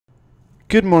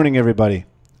Good morning, everybody.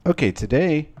 Okay,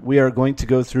 today we are going to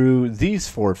go through these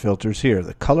four filters here: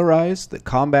 the Colorize, the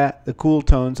Combat, the Cool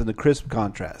Tones, and the Crisp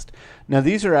Contrast. Now,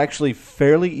 these are actually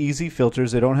fairly easy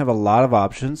filters. They don't have a lot of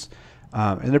options,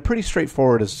 and they're pretty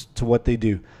straightforward as to what they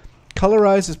do.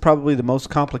 Colorize is probably the most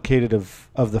complicated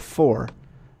of the four,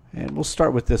 and we'll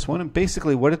start with this one. And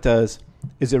basically what it does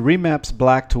is it remaps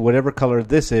black to whatever color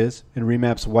this is and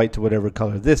remaps white to whatever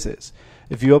color this is.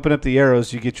 If you open up the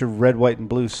arrows, you get your red, white, and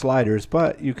blue sliders,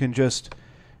 but you can just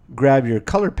grab your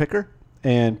color picker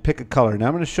and pick a color. Now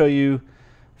I'm going to show you,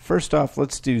 first off,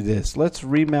 let's do this. Let's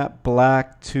remap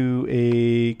black to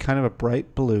a kind of a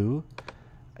bright blue,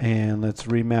 and let's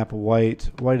remap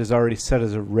white. White is already set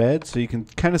as a red, so you can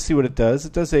kind of see what it does.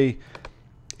 It does a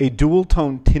dual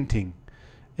tone tinting,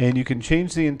 and you can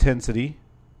change the intensity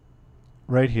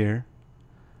right here,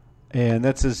 and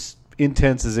that's as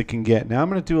intense as it can get. Now I'm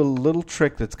going to do a little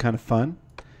trick that's kind of fun.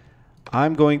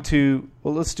 I'm going to,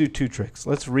 well, let's do two tricks.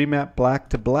 Let's remap black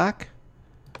to black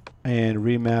and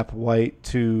remap white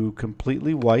to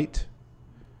completely white,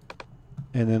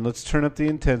 and then let's turn up the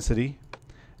intensity.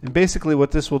 And basically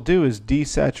what this will do is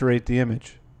desaturate the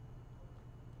image.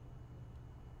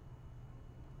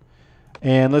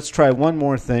 And let's try one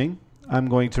more thing. I'm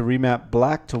going to remap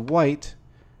black to white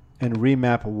and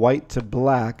remap white to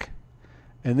black,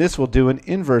 and this will do an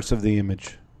inverse of the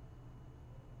image.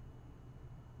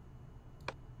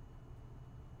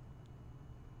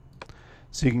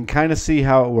 So you can kind of see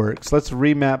how it works. Let's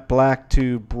remap black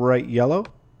to bright yellow,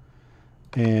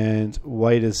 and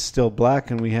white is still black,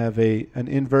 and we have an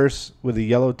inverse with a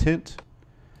yellow tint.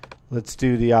 Let's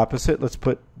do the opposite. Let's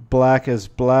put black as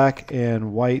black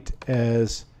and white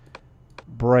as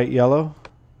bright yellow,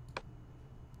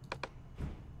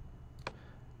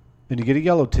 and you get a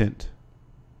yellow tint.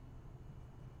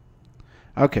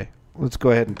 Okay, let's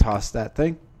go ahead and toss that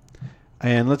thing.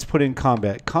 And let's put in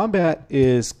Combat. Combat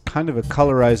is kind of a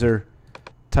colorizer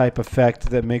type effect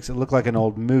that makes it look like an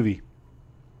old movie.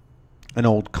 An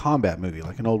old combat movie,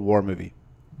 like an old war movie.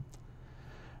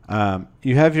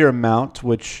 You have your amount,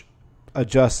 which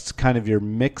adjusts kind of your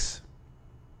mix.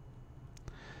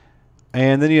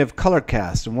 And then you have color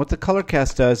cast. And what the color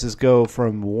cast does is go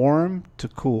from warm to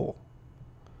cool.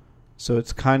 So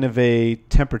it's kind of a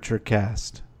temperature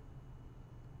cast.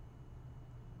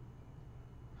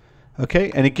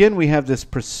 Okay, and again we have this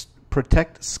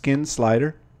protect skin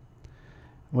slider.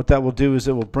 What that will do is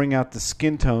it will bring out the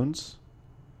skin tones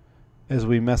as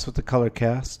we mess with the color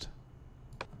cast.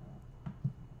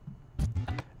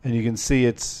 And you can see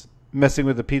it's messing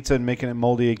with the pizza and making it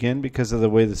moldy again because of the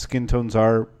way the skin tones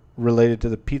are related to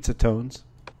the pizza tones.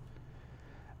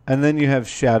 And then you have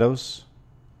shadows.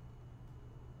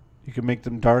 You can make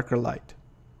them dark or light.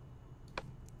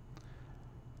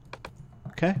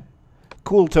 Okay.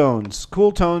 Cool tones.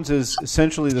 Cool tones is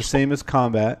essentially the same as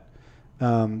Combat.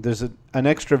 There's an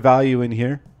extra value in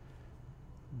here,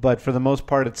 but for the most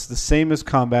part it's the same as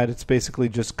Combat. It's basically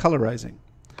just colorizing.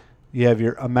 You have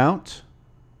your amount,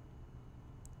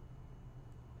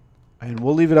 and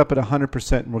we'll leave it up at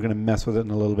 100%, and we're going to mess with it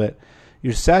in a little bit.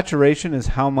 Your saturation is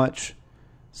how much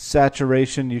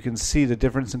saturation. You can see the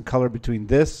difference in color between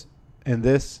this and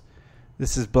this.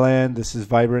 This is bland, this is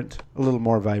vibrant, a little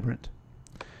more vibrant.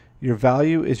 Your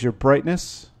value is your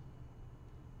brightness.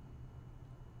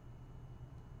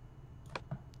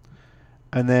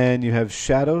 And then you have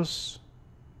shadows.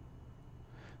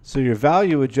 So your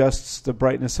value adjusts the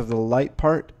brightness of the light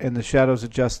part, and the shadows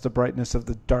adjust the brightness of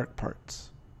the dark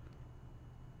parts.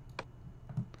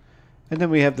 And then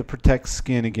we have the protect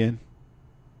skin again.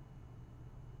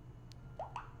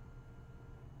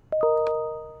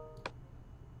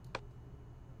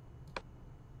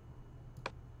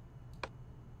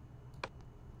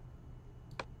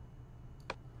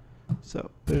 So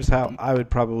there's how I would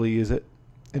probably use it.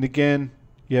 And again,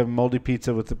 you have moldy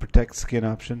pizza with the protect skin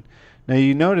option. Now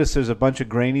you notice there's a bunch of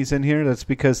grainies in here. That's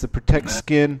because the protect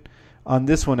skin on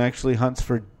this one actually hunts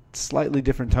for slightly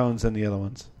different tones than the other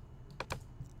ones.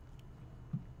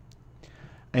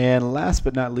 And last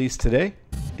but not least today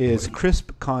is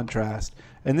crisp contrast.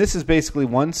 And this is basically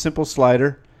one simple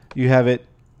slider. You have it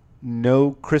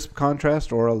no crisp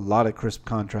contrast or a lot of crisp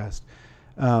contrast.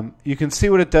 You can see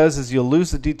what it does is you'll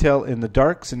lose the detail in the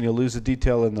darks and you'll lose the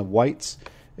detail in the whites.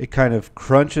 It kind of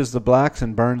crunches the blacks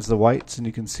and burns the whites, and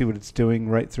you can see what it's doing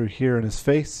right through here in his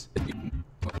face.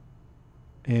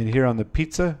 And here on the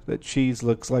pizza, that cheese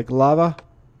looks like lava,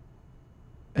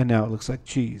 and now it looks like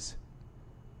cheese.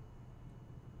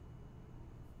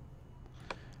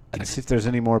 Let's see if there's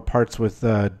any more parts with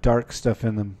dark stuff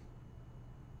in them.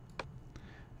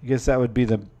 I guess that would be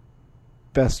the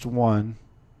best one.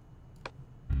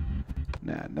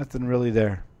 Nah, nothing really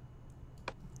there.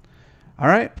 All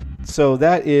right, so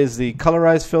that is the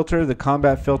Colorize filter, the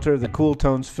Combat filter, the Cool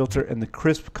Tones filter, and the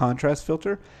Crisp Contrast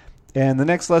filter. And the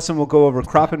next lesson we'll go over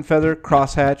Crop and Feather,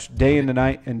 Crosshatch, Day into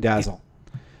Night, and Dazzle.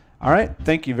 All right,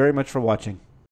 thank you very much for watching.